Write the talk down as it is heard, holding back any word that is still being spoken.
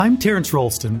I'm Terrence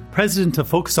Rolston, President of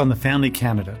Focus on the Family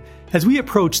Canada. As we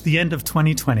approach the end of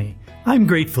 2020, I'm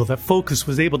grateful that Focus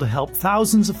was able to help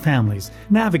thousands of families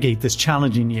navigate this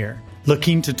challenging year.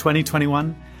 Looking to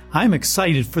 2021, I'm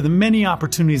excited for the many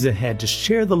opportunities ahead to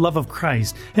share the love of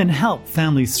Christ and help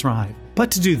families thrive. But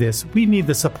to do this, we need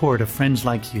the support of friends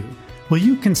like you. Will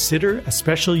you consider a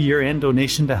special year-end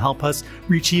donation to help us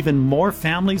reach even more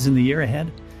families in the year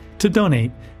ahead? To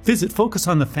donate, visit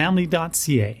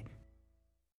focusonthefamily.ca.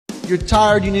 You're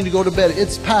tired, you need to go to bed.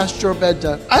 It's past your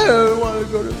bedtime. I don't want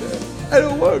to go to bed. I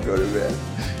don't want to go to bed.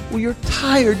 Well, you're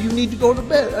tired, you need to go to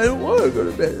bed. I don't want to go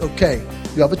to bed. Okay,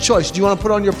 you have a choice. Do you want to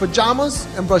put on your pajamas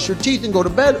and brush your teeth and go to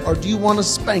bed, or do you want to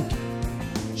spank it?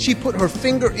 She put her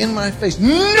finger in my face. No!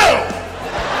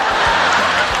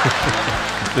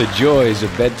 The joys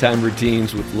of bedtime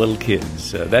routines with little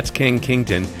kids. That's Ken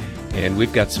Kington. And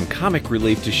we've got some comic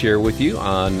relief to share with you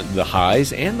on the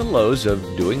highs and the lows of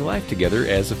doing life together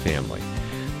as a family.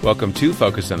 Welcome to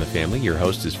Focus on the Family. Your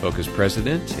host is Focus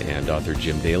President and author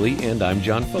Jim Daly, and I'm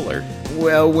John Fuller.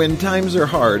 Well, when times are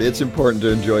hard, it's important to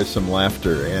enjoy some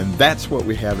laughter, and that's what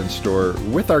we have in store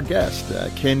with our guest,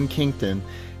 Ken Kington.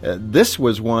 This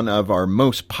was one of our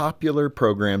most popular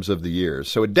programs of the year,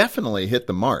 so it definitely hit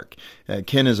the mark.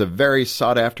 Ken is a very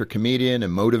sought-after comedian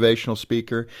and motivational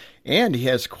speaker, and he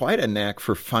has quite a knack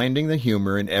for finding the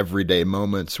humor in everyday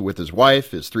moments with his wife,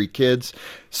 his 3 kids.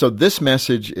 So this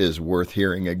message is worth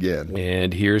hearing again.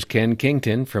 And here's Ken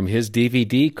Kington from his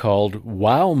DVD called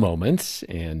Wow Moments,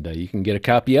 and you can get a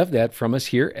copy of that from us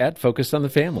here at Focus on the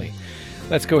Family.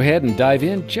 Let's go ahead and dive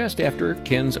in just after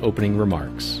Ken's opening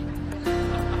remarks.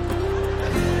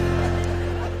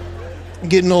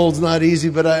 Getting old's not easy,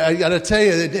 but I got to tell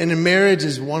you, and in marriage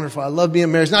is wonderful. I love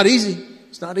being married. It's not easy.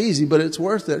 It's not easy, but it's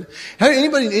worth it. Hey,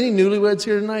 anybody, any newlyweds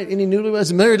here tonight? Any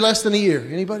newlyweds married less than a year?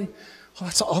 Anybody?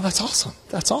 That's awesome.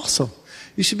 That's awesome.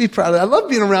 You should be proud of that. I love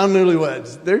being around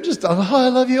newlyweds. They're just, I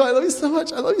love you. I love you so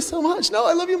much. I love you so much. No,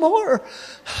 I love you more.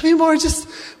 I love you more. Just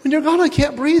when you're gone, I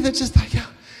can't breathe. It's just like,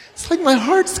 it's like my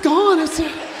heart's gone. It's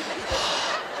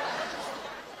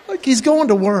like he's going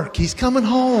to work. He's coming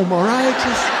home. All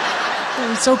right.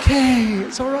 It's okay.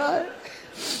 It's all right.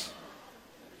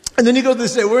 And then you go to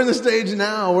this day. We're in the stage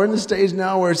now where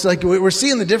it's like we're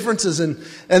seeing the differences, and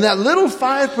that little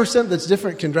 5% that's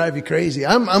different can drive you crazy.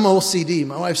 I'm OCD.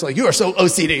 My wife's like, you are so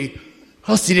OCD.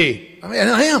 I mean,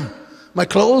 I am. My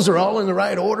clothes are all in the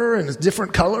right order and it's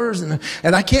different colors, and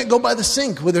I can't go by the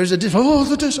sink where there's a dish. Oh,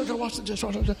 the dish. I gotta wash the dish.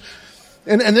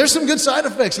 And there's some good side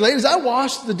effects, ladies. I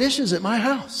wash the dishes at my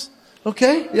house.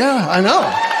 Okay? Yeah, I know.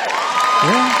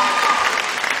 Yeah.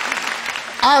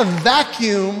 I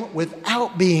vacuum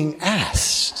without being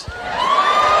asked.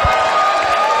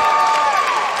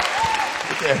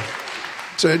 Okay.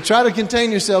 So try to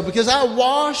contain yourself, because I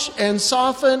wash and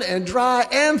soften and dry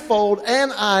and fold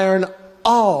and iron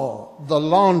all the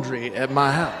laundry at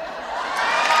my house.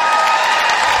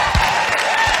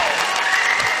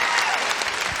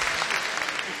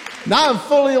 Now I'm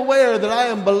fully aware that I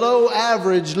am below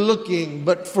average looking,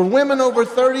 but for women over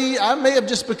 30, I may have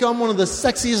just become one of the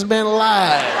sexiest men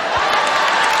alive.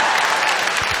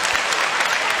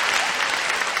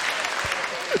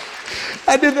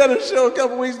 I did that at a show a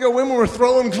couple weeks ago. Women were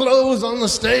throwing clothes on the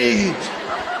stage.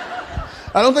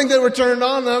 I don't think they were turned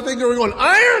on. I don't think they were going,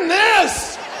 iron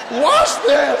this, wash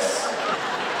this.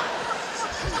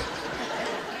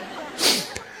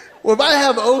 Well, if I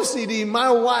have OCD,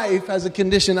 my wife has a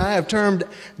condition I have termed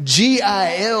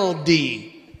GILD,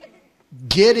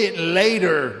 get it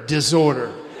later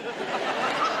disorder.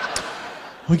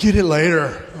 We'll get it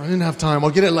later. I didn't have time. I'll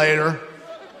get it later.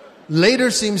 Later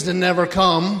seems to never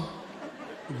come.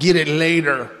 Get it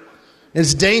later. And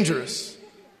it's dangerous.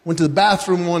 Went to the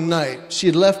bathroom one night. She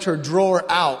had left her drawer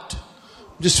out.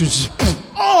 Just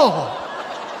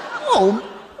oh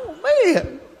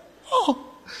man. Oh.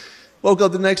 Woke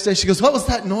up the next day, she goes, what was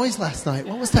that noise last night?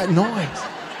 What was that noise?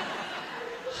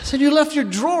 I said, you left your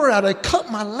drawer out. I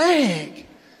cut my leg.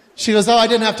 She goes, I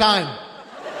didn't have time.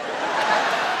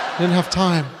 Didn't have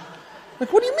time.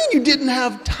 Like, what do you mean you didn't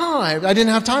have time? I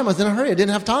didn't have time. I was in a hurry. I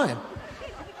didn't have time.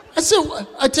 I said,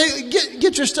 I tell you,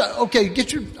 get your stuff. Okay,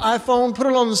 get your iPhone, put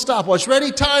it on the stopwatch.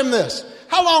 Ready? Time this.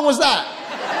 How long was that?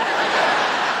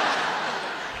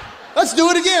 Let's do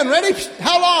it again. Ready?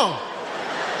 How long?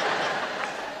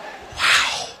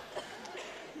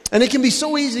 And it can be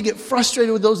so easy to get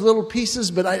frustrated with those little pieces,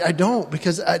 but I don't,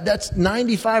 because that's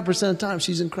 95% of the time.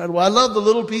 She's incredible. I love the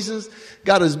little pieces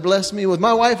God has blessed me with.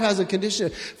 My wife has a condition,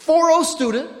 4.0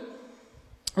 student,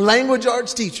 language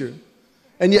arts teacher,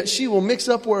 and yet she will mix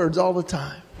up words all the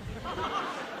time.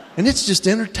 And it's just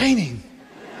entertaining.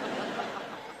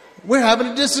 We're having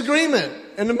a disagreement.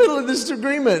 In the middle of this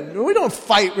disagreement. We don't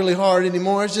fight really hard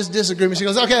anymore. It's just disagreement. She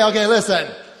goes, okay,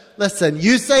 listen.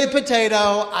 You say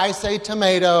potato, I say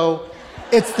tomato.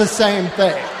 It's the same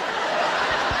thing.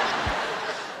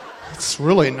 It's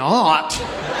really not.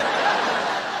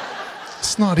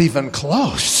 It's not even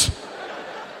close.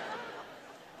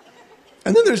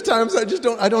 And then there's times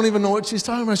I don't even know what she's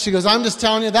talking about. She goes, I'm just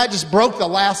telling you, that just broke the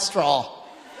last straw.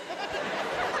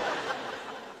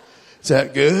 Is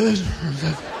that good? Is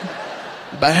that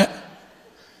bad?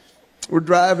 We're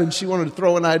driving. She wanted to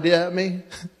throw an idea at me.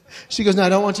 She goes, no, I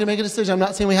don't want you to make a decision. I'm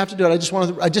not saying we have to do it. I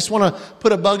just want to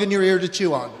put a bug in your ear to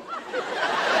chew on.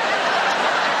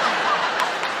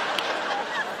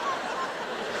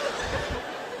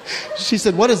 She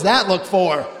said, what does that look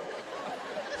for?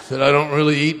 I said, I don't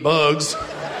really eat bugs.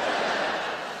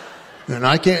 And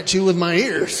I can't chew with my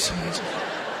ears.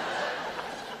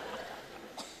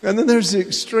 And then there's the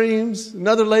extremes.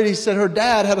 Another lady said her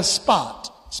dad had a spot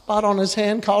on his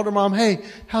hand, called her mom, hey,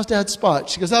 how's dad's spot?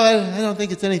 She goes, I don't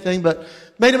think it's anything, but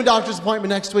made him a doctor's appointment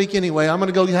next week anyway. I'm going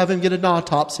to go have him get an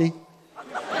autopsy.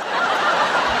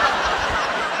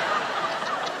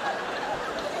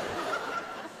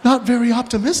 Not very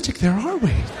optimistic there, are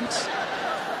we?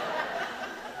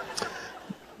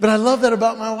 But I love that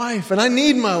about my wife, and I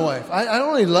need my wife. I don't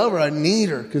only love her, I need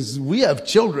her, because we have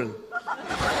children.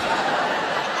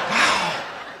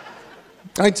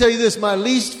 I tell you this, my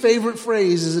least favorite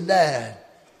phrase as a dad,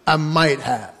 I might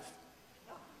have.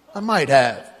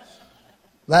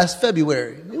 Last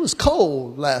February, it was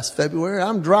cold last February.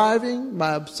 I'm driving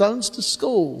my sons to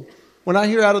school when I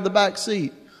hear out of the back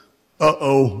seat,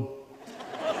 uh-oh.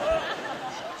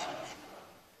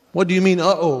 What do you mean,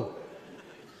 uh-oh?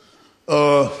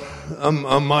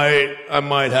 I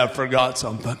might have forgot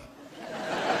something.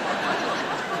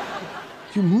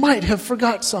 You might have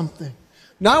forgot something.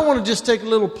 Now I want to just take a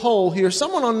little poll here.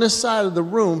 Someone on this side of the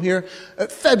room here,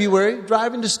 February,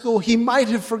 driving to school, he might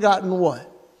have forgotten what?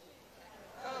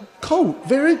 Coat.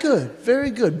 Very good.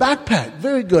 Very good. Backpack.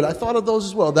 Very good. I thought of those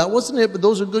as well. That wasn't it, but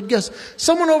those are good guesses.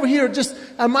 Someone over here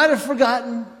I might have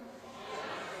forgotten.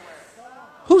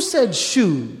 Who said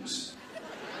shoes?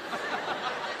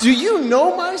 Do you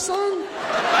know my son?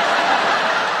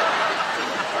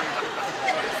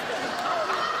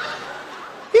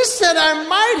 He said, I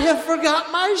might have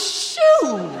forgot my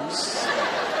shoes.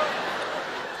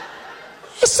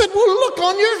 I said, well, look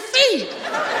on your feet.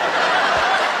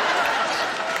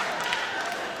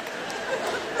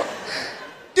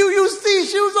 Do you see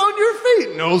shoes on your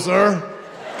feet? No, sir.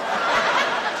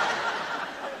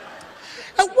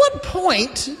 At what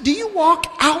point do you walk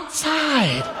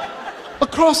outside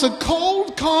across a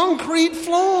cold concrete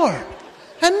floor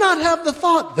and not have the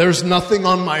thought, there's nothing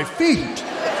on my feet?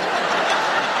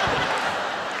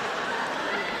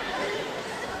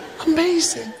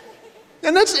 Amazing.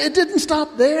 And it didn't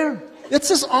stop there. It's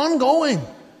just ongoing.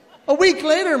 A week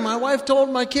later, my wife told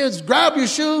my kids, grab your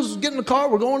shoes, get in the car,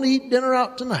 we're going to eat dinner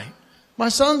out tonight. My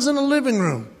son's in the living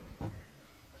room.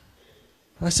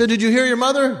 I said, did you hear your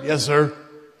mother? Yes, sir.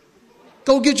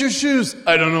 Go get your shoes.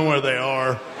 I don't know where they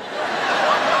are.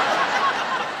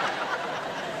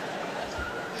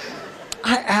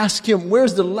 I asked him,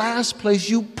 where's the last place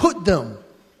you put them?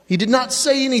 He did not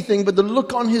say anything, but the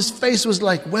look on his face was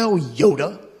like, well,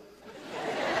 Yoda,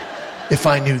 if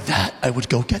I knew that, I would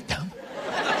go get them.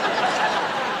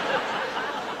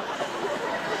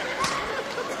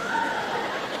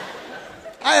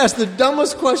 I asked the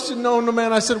dumbest question known to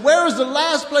man. I said, where is the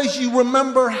last place you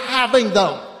remember having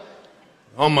them?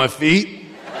 On my feet.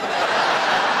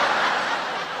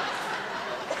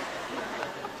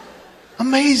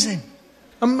 Amazing.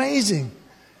 Amazing.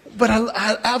 But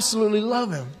I absolutely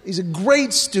love him. He's a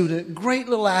great student, great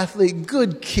little athlete,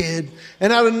 good kid.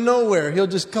 And out of nowhere, he'll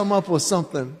just come up with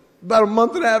something. About a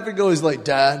month and a half ago, he's like,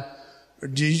 Dad, are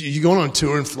you going on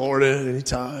tour in Florida at any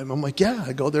time? I'm like, yeah,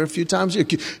 I go there a few times a year.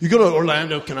 You go to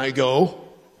Orlando, can I go?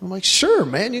 I'm like, sure,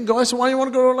 man, you can go. I said, why do you want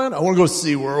to go to Orlando? I want to go to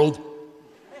SeaWorld. I'm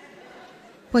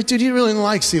like, dude, you really didn't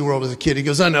like SeaWorld as a kid. He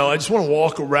goes, I know, I just want to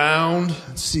walk around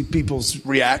and see people's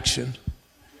reaction.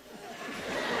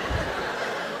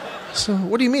 So,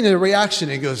 what do you mean the reaction?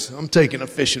 He goes, I'm taking a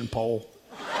fishing pole.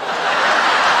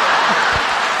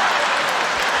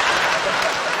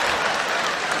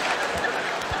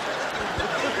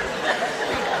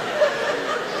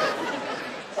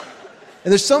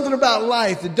 And there's something about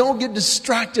life that don't get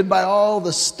distracted by all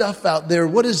the stuff out there.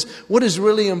 What is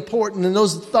really important? And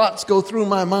those thoughts go through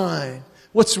my mind.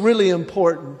 What's really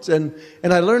important? And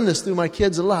I learned this through my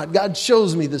kids a lot. God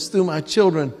shows me this through my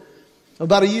children.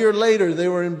 About a year later, they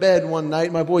were in bed one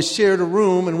night. My boys shared a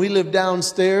room, and we lived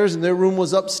downstairs, and their room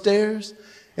was upstairs.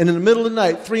 And in the middle of the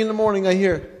night, 3 a.m, I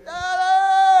hear,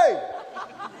 Daddy!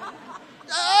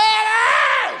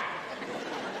 Daddy!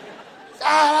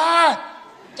 Daddy!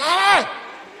 Daddy!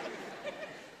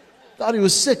 Thought he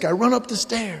was sick. I run up the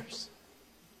stairs.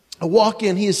 I walk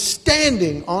in. He is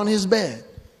standing on his bed.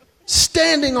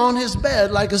 Standing on his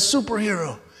bed like a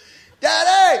superhero.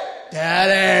 Daddy!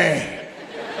 Daddy!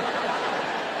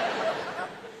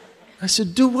 I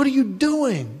said, dude, what are you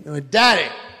doing? He went, Daddy.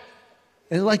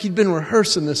 And like he'd been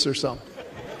rehearsing this or something.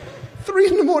 3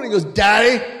 a.m, he goes,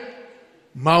 Daddy,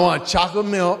 I want chocolate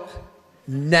milk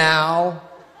now,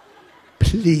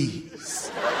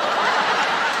 please.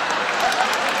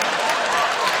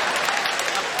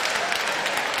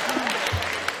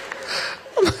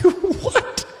 I'm like,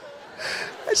 what?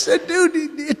 I said, dude,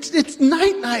 it's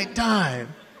night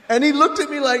time. And he looked at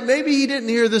me like maybe he didn't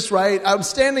hear this right. I'm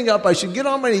standing up. I should get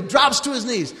on my knees. He drops to his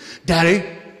knees. Daddy,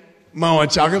 I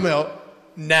want chocolate milk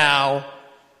now,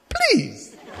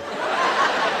 please.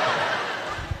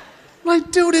 I'm like,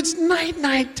 dude, it's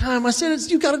night time. I said,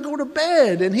 you got to go to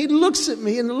bed. And he looks at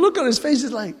me, and the look on his face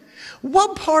is like,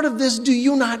 what part of this do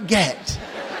you not get?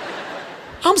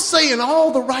 I'm saying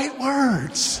all the right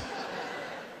words.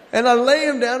 And I lay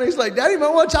him down, and he's like, Daddy, I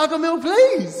want chocolate milk,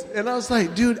 please. And I was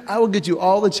like, dude, I will get you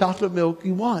all the chocolate milk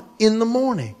you want in the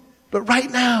morning. But right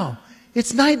now,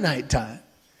 it's night time.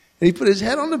 And he put his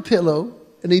head on the pillow,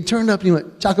 and he turned up, and he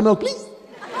went, chocolate milk, please.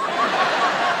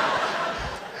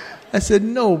 I said,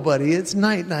 no, buddy, it's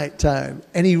night time.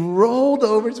 And he rolled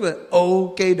over and went,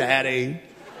 okay, Daddy.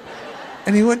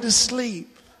 And he went to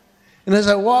sleep. And as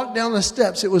I walked down the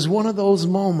steps, it was one of those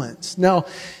moments. Now,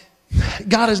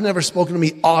 God has never spoken to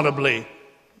me audibly.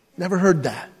 Never heard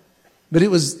that. But it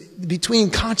was between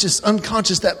conscious,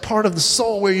 unconscious, that part of the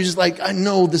soul where you're just like, I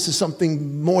know this is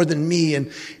something more than me.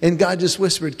 And God just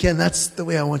whispered, Ken, that's the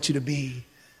way I want you to be.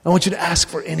 I want you to ask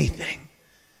for anything.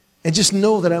 And just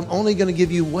know that I'm only going to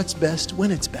give you what's best when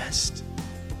it's best.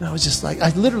 And I was just like, I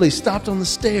literally stopped on the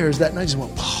stairs that night and just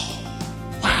went,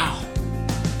 wow.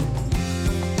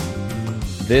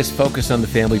 This Focus on the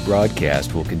Family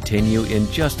broadcast will continue in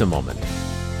just a moment.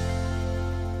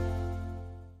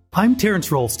 I'm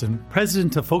Terrence Rolston,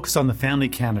 President of Focus on the Family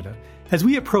Canada. As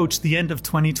we approach the end of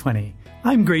 2020,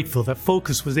 I'm grateful that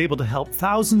Focus was able to help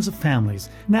thousands of families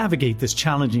navigate this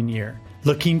challenging year.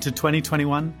 Looking to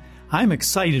 2021, I'm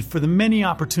excited for the many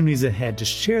opportunities ahead to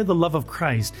share the love of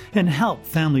Christ and help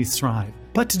families thrive.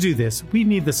 But to do this, we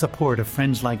need the support of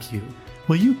friends like you.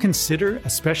 Will you consider a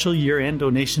special year-end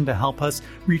donation to help us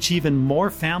reach even more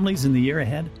families in the year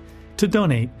ahead? To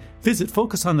donate, visit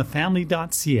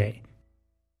focusonthefamily.ca.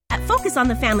 At Focus on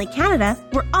the Family Canada,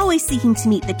 we're always seeking to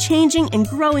meet the changing and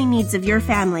growing needs of your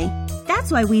family. That's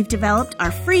why we've developed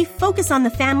our free Focus on the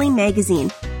Family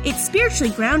magazine. It's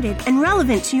spiritually grounded and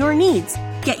relevant to your needs.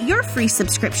 Get your free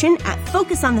subscription at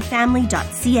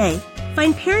focusonthefamily.ca.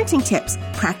 Find parenting tips,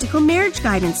 practical marriage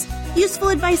guidance, useful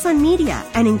advice on media,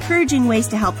 and encouraging ways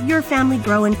to help your family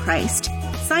grow in Christ.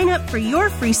 Sign up for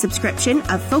your free subscription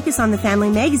of Focus on the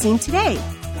Family magazine today.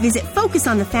 Visit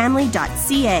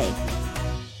focusonthefamily.ca.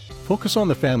 Focus on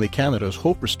the Family Canada's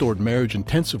Hope Restored Marriage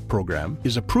Intensive program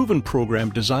is a proven program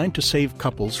designed to save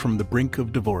couples from the brink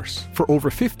of divorce. For over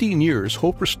 15 years,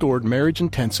 Hope Restored Marriage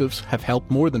Intensives have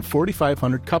helped more than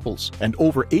 4,500 couples, and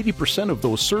over 80% of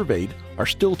those surveyed are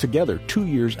still together 2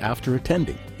 years after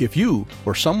attending. If you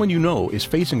or someone you know is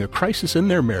facing a crisis in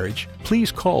their marriage,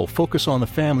 please call Focus on the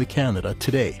Family Canada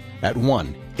today at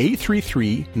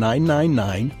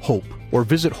 1-833-999-HOPE or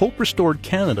visit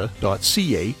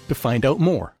hoperestoredcanada.ca to find out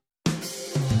more.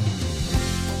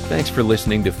 Thanks for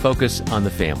listening to Focus on the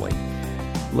Family.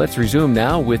 Let's resume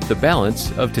now with the balance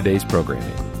of today's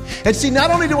programming. And see, not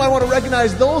only do I want to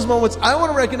recognize those moments, I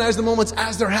want to recognize the moments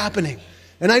as they're happening.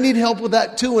 And I need help with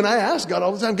that too. And I ask God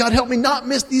all the time, God, help me not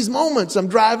miss these moments. I'm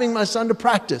driving my son to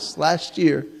practice last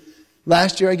year.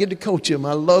 Last year I get to coach him.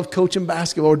 I love coaching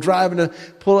basketball. We're driving to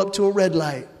pull up to a red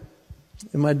light.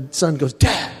 And my son goes,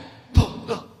 Dad,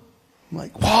 look. I'm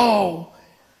like, whoa.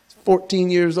 14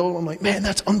 years old. I'm like, man,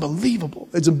 that's unbelievable.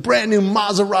 It's a brand new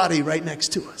Maserati right next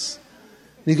to us.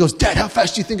 And he goes, Dad, how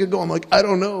fast do you think it'll go? I'm like, I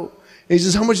don't know. And he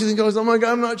says, how much do you think it goes? I'm like,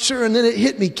 I'm not sure. And then it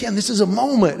hit me, Ken, this is a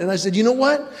moment. And I said, you know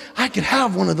what? I could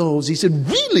have one of those. He said,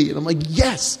 really? And I'm like,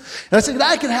 yes. And I said,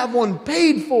 I could have one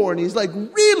paid for. And he's like,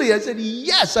 really? I said,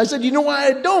 yes. I said, you know why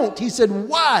I don't? He said,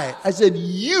 why? I said,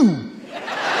 you.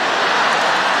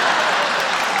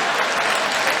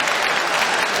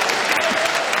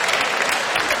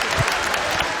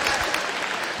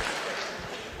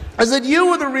 I said, you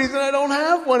were the reason I don't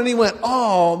have one. And he went,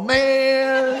 oh,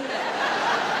 man.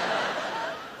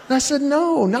 And I said,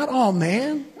 no, not all,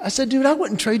 man. I said, dude, I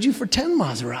wouldn't trade you for 10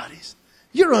 Maseratis.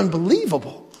 You're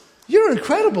unbelievable. You're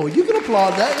incredible. You can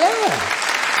applaud that, yeah.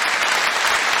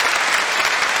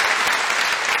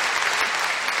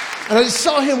 And I just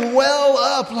saw him well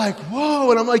up like,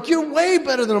 whoa. And I'm like, you're way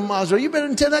better than a Maserati. You're better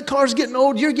than 10. That car's getting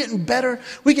old. You're getting better.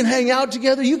 We can hang out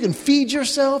together. You can feed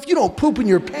yourself. You don't poop in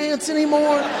your pants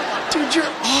anymore. Dude, you're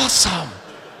awesome.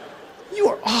 You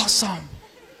are awesome.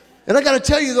 And I got to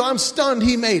tell you, though, I'm stunned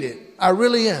he made it. I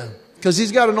really am. Because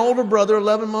he's got an older brother,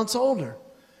 11 months older.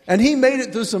 And he made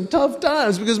it through some tough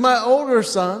times because my older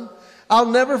son, I'll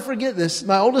never forget this.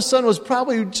 My oldest son was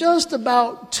probably just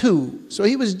about 2. So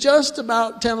he was just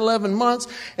about 10, 11 months.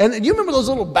 And you remember those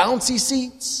little bouncy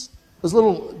seats? Those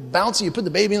little bouncy, you put the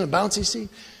baby in a bouncy seat?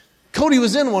 Cody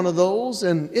was in one of those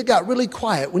and it got really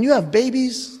quiet. When you have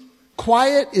babies,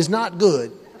 quiet is not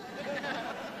good.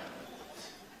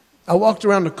 I walked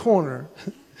around the corner.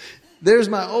 There's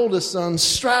my oldest son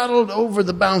straddled over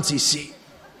the bouncy seat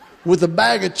with a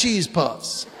bag of cheese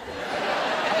puffs,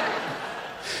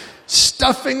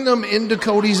 stuffing them into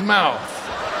Cody's mouth.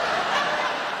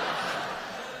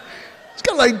 He's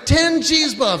got like 10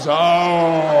 cheese puffs.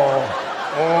 Oh.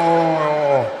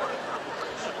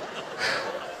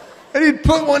 And he'd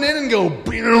put one in and go,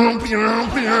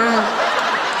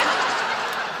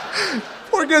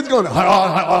 poor kid's going,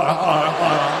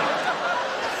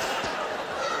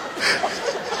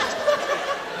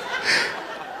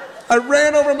 I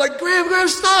ran over, I'm like, Graham,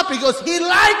 stop. He goes, he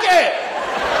like it.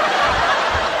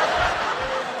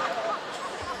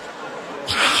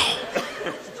 Wow.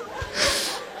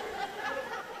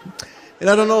 And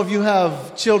I don't know if you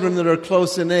have children that are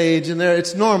close in age, and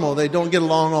it's normal. They don't get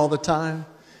along all the time.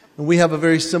 And we have a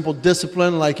very simple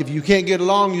discipline, like if you can't get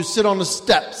along, you sit on the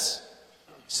steps.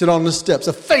 Sit on the steps.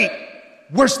 A fate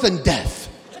worse than death.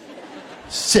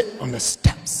 Sit on the steps.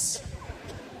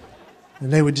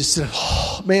 And they would just sit,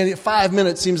 oh, man, 5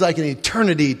 minutes seems like an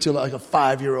eternity to like a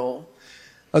 5-year-old.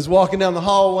 I was walking down the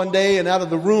hall one day, and out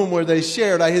of the room where they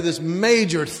shared, I hear this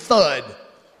major thud.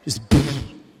 Just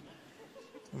boom.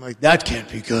 I'm like, that can't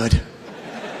be good.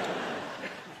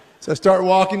 So I start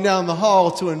walking down the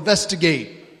hall to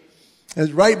investigate.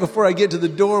 And right before I get to the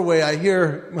doorway, I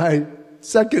hear my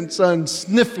second son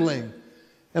sniffling.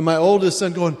 And my oldest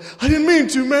son going, I didn't mean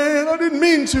to, man. I didn't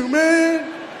mean to,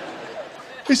 man.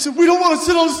 He said, we don't want to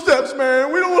sit on the steps,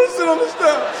 man. We don't want to sit on the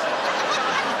steps.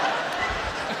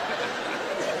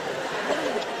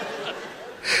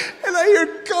 And I hear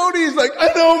Cody, he's like,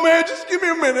 I know, man. Just give me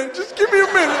a minute. Just give me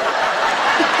a minute.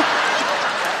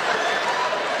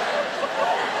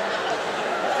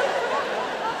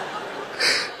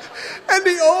 And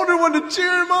the older one to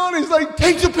cheer him on, he's like,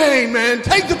 take the pain, man.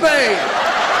 Take the pain.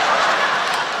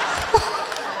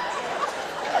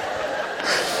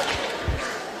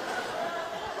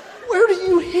 Where do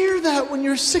you hear that when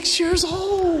you're 6 years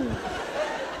old?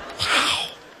 Wow.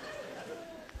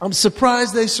 I'm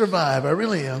surprised they survive. I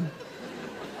really am.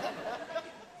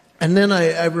 And then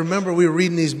I remember we were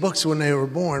reading these books when they were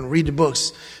born. Read the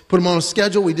books. Put them on a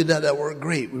schedule. We did that. That worked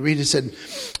great. We read it, said,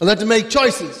 let them make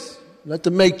choices. Let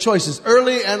them make choices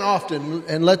early and often,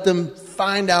 and let them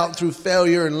find out through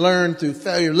failure and learn through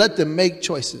failure. Let them make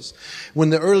choices. When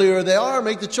the earlier they are,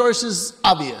 make the choices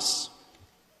obvious.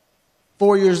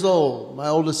 4 years old, my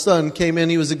oldest son came in.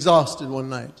 He was exhausted one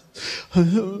night.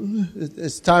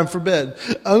 It's time for bed.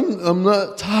 I'm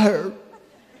not tired.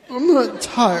 I'm not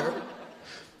tired.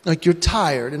 Like, you're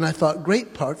tired. And I thought,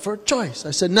 great part for a choice.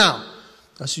 I said, now,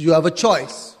 you have a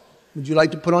choice. Would you like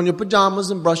to put on your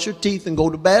pajamas and brush your teeth and go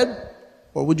to bed?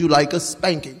 Or would you like a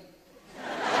spanking?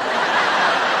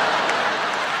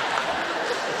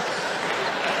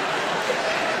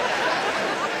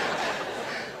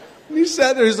 And he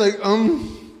sat there, he's like,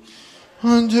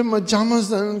 I'll do my pajamas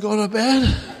and go to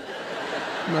bed.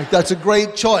 I'm like, that's a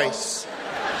great choice.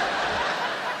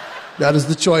 That is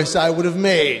the choice I would have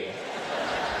made.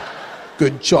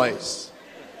 Good choice.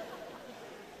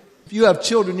 If you have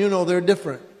children, you know they're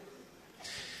different.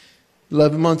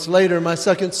 11 months later, my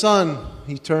second son,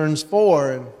 he turns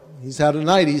 4, and he's had a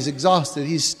night. He's exhausted.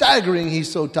 He's staggering. He's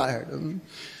so tired. I'm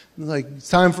like, it's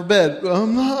time for bed.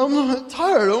 I'm not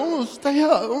tired. I want to stay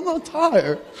up. I'm not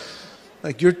tired.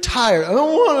 Like, you're tired. I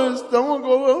don't want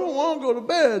to go to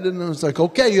bed. And I was like,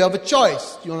 okay, you have a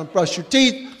choice. Do you want to brush your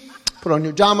teeth, put on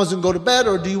your pajamas and go to bed,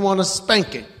 or do you want a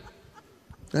spanking?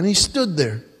 And he stood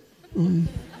there.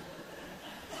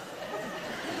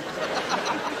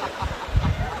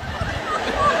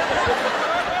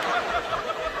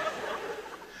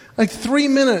 Like 3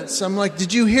 minutes. I'm like,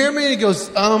 did you hear me? He goes,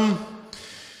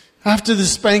 after the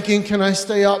spanking, can I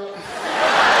stay up?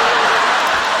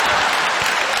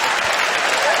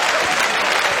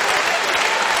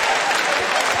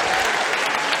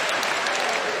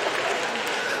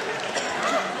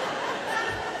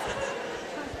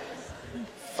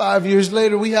 5 years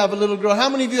later, we have a little girl. How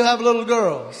many of you have little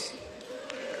girls?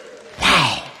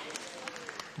 Wow.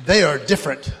 They are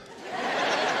different.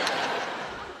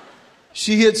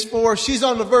 She hits 4. She's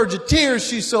on the verge of tears.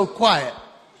 She's so quiet.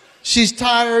 She's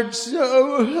tired.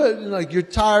 Like, you're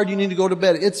tired. You need to go to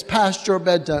bed. It's past your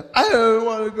bedtime. I don't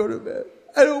want to go to bed.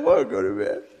 I don't want to go to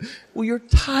bed. Well, you're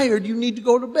tired. You need to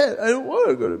go to bed. I don't want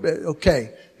to go to bed.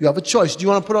 Okay. You have a choice. Do you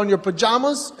want to put on your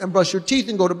pajamas and brush your teeth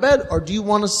and go to bed, or do you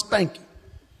want to spank you?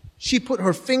 She put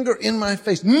her finger in my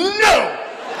face. No!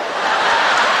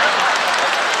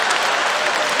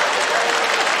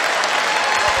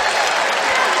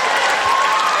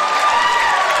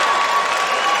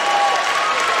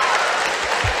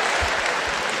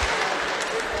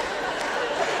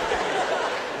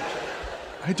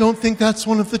 I don't think that's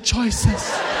one of the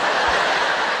choices.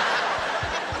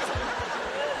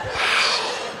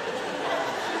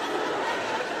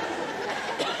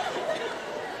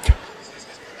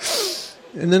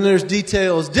 And then there's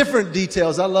details, different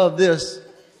details. I love this.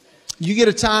 You get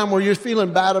a time where you're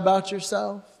feeling bad about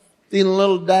yourself, feeling a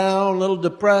little down, a little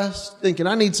depressed, thinking,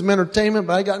 I need some entertainment,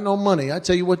 but I got no money. I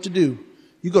tell you what to do.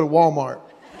 You go to Walmart.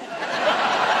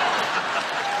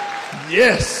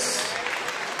 Yes.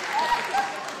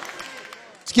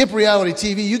 Skip reality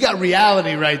TV. You got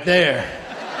reality right there.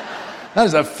 That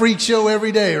is a freak show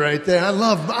every day right there. I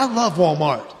love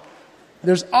Walmart.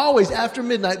 There's always, after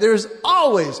midnight, there's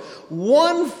always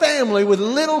one family with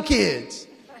little kids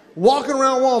walking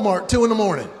around Walmart 2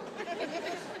 a.m.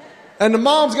 And the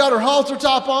mom's got her halter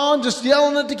top on, just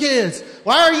yelling at the kids.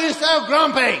 Why are you so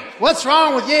grumpy? What's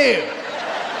wrong with you?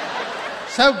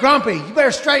 So grumpy. You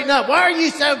better straighten up. Why are you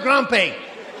so grumpy?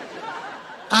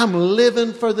 I'm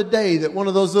living for the day that one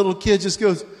of those little kids just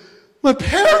goes, my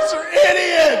parents are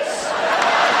idiots.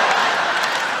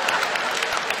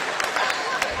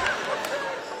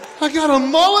 I got a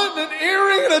mullet and an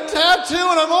earring and a tattoo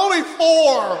and I'm only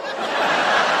 4.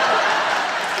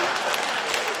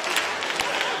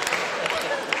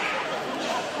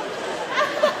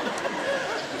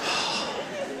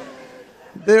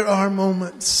 There are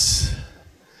moments.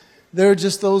 There are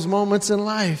just those moments in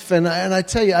life. And I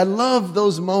tell you, I love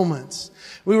those moments.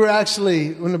 We were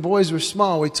actually, when the boys were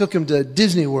small, we took them to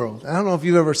Disney World. I don't know if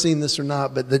you've ever seen this or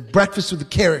not, but the Breakfast with the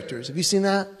Characters. Have you seen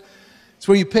that? It's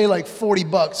where you pay like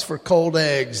 $40 for cold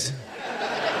eggs.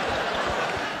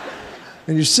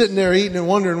 And you're sitting there eating and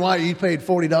wondering why you paid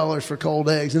 $40 for cold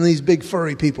eggs. And these big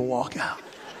furry people walk out.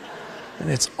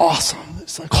 And it's awesome.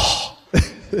 It's like, oh,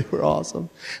 they were awesome.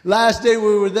 Last day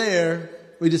we were there,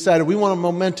 we decided we want a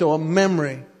memento, a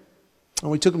memory.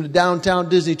 And we took them to downtown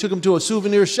Disney, took them to a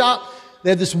souvenir shop. They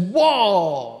had this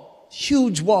wall,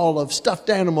 huge wall of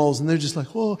stuffed animals. And they're just like,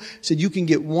 oh, said, you can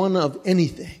get one of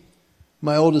anything.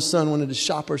 My oldest son went into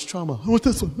shopper's trauma. I want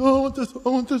this one. Oh, I want this one. I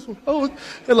want this one. I want...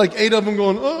 And like 8 of them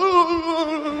going, oh.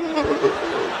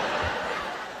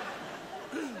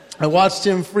 I watched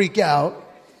him freak out.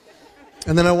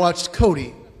 And then I watched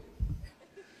Cody.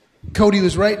 Cody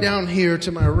was right down here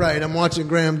to my right. I'm watching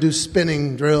Graham do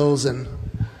spinning drills and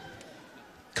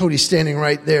Cody's standing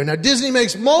right there. Now, Disney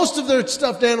makes most of their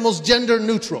stuffed animals gender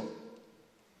neutral.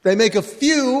 They make a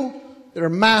few that are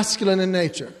masculine in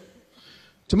nature.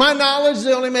 To my knowledge,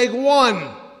 they only make one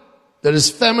that is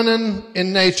feminine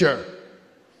in nature.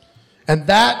 And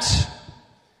that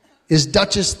is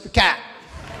Duchess the cat.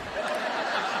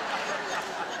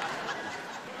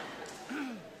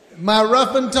 My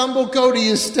rough and tumble Cody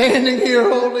is standing here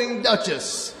holding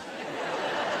Duchess.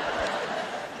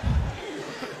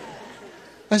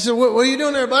 I said, what are you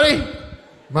doing there, buddy?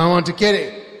 I want a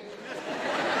kitty.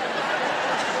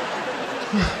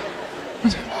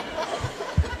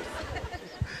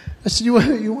 I said,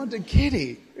 you want a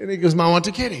kitty? And he goes, I want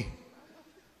a kitty.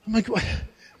 I'm like, what?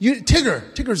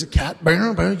 Tigger's a cat.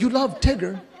 You love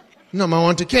Tigger. No, I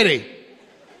want a kitty.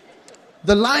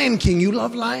 The Lion King, you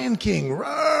love Lion King.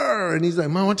 Roar. And he's like,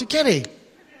 I want a kitty.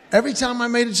 Every time I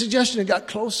made a suggestion, it got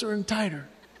closer and tighter.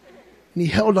 And he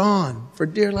held on for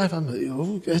dear life. I'm like,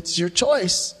 oh, that's your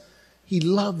choice. He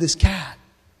loved this cat.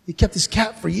 He kept this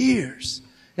cat for years.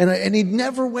 And he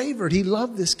never wavered. He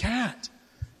loved this cat.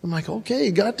 I'm like, okay,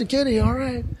 you got the kitty, all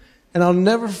right. And I'll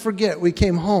never forget, we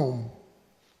came home.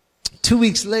 2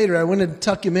 weeks later, I went and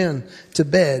tuck him in to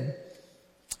bed.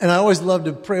 And I always love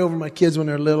to pray over my kids when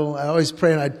they're little. I always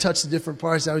pray and I'd touch the different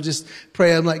parts. I would just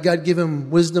pray. I'm like, God, give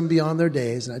them wisdom beyond their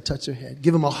days. And I'd touch their head.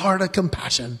 Give them a heart of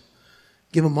compassion.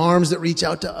 Give them arms that reach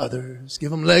out to others.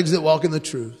 Give them legs that walk in the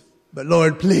truth. But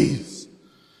Lord, please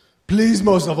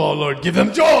most of all, Lord, give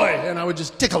them joy. And I would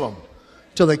just tickle them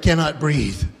till they cannot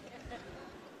breathe.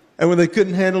 And when they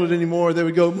couldn't handle it anymore, they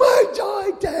would go, my joy,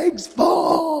 take takes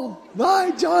full.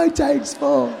 My joy takes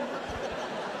full.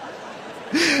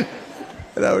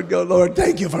 And I would go, Lord,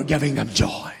 thank you for giving them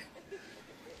joy.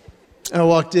 And I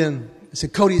walked in. I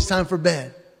said, Cody, it's time for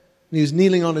bed. And he was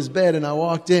kneeling on his bed, and I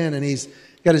walked in, and he's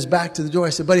got his back to the door. I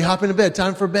said, buddy, hop into bed.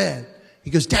 Time for bed. He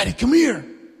goes, Daddy, come here.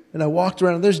 And I walked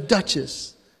around, and there's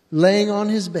Duchess laying on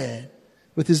his bed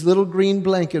with his little green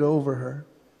blanket over her.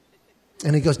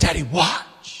 And he goes, Daddy,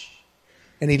 watch.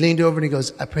 And he leaned over and he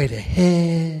goes, I pray the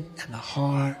head and the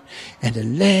heart and the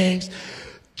legs.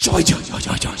 Joy, joy, joy,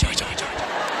 joy, joy, joy, joy, joy.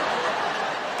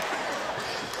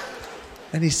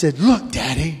 And he said, look,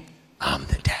 Daddy, I'm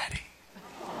the daddy.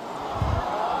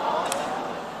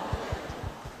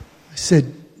 I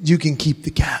said, you can keep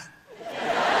the cat.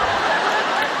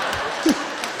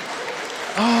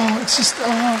 Oh, it's just,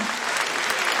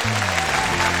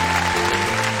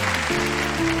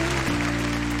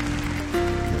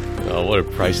 Oh, what a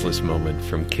priceless moment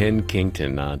from Ken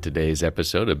Kington on today's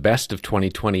episode, a Best of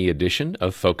 2020 edition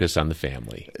of Focus on the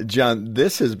Family. John,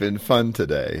 this has been fun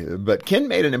today, but Ken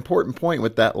made an important point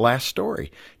with that last story.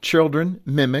 Children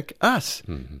mimic us.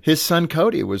 Mm-hmm. His son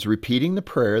Cody was repeating the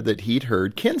prayer that he'd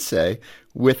heard Ken say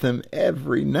with him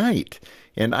every night.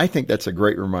 And I think that's a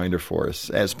great reminder for us.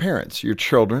 As parents, your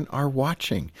children are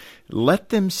watching. Let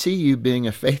them see you being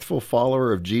a faithful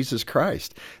follower of Jesus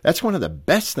Christ. That's one of the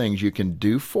best things you can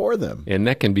do for them. And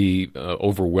that can be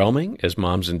overwhelming as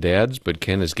moms and dads, but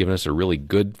Ken has given us a really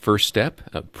good first step.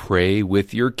 Pray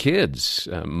with your kids.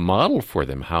 Model for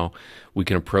them how we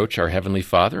can approach our Heavenly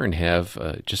Father and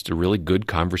have just a really good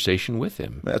conversation with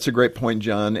Him. That's a great point,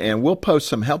 John, and we'll post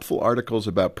some helpful articles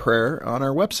about prayer on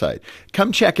our website.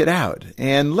 Come check it out.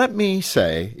 And let me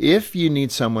say, if you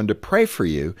need someone to pray for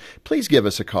you, please give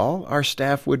us a call. Our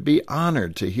staff would be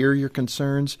honored to hear your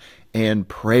concerns and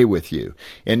pray with you.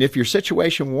 And if your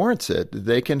situation warrants it,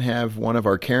 they can have one of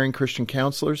our caring Christian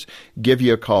counselors give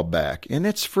you a call back. And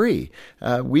it's free.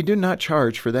 We do not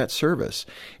charge for that service.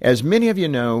 As many of you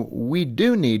know, we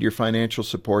do need your financial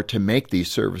support to make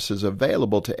these services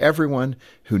available to everyone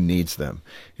who needs them.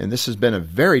 And this has been a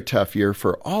very tough year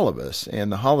for all of us,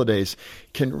 and the holidays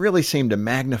can really seem to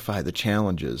magnify the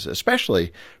challenges,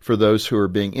 especially for those who are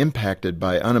being impacted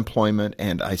by unemployment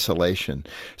and isolation.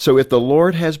 So if the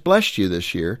Lord has blessed you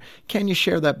this year, can you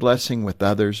share that blessing with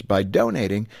others by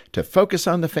donating to Focus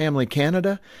on the Family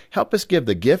Canada? Help us give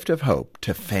the gift of hope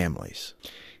to families.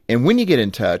 And when you get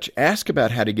in touch, ask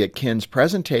about how to get Ken's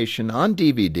presentation on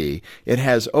DVD. It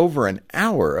has over an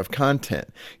hour of content.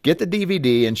 Get the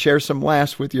DVD and share some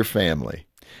laughs with your family.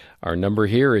 Our number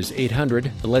here is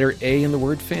 800, the letter A in the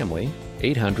word family,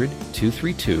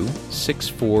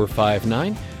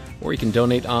 800-232-6459. Or you can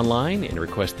donate online and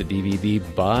request the DVD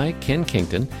by Ken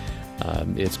Kington.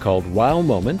 It's called Wow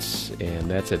Moments,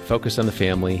 and that's at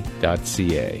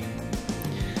focusonthefamily.ca.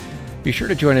 Be sure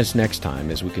to join us next time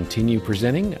as we continue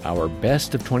presenting our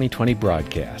Best of 2020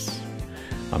 broadcasts.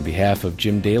 On behalf of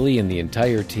Jim Daly and the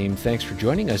entire team, thanks for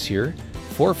joining us here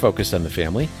for Focus on the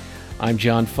Family. I'm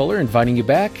John Fuller, inviting you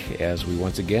back as we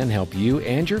once again help you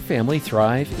and your family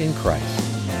thrive in Christ.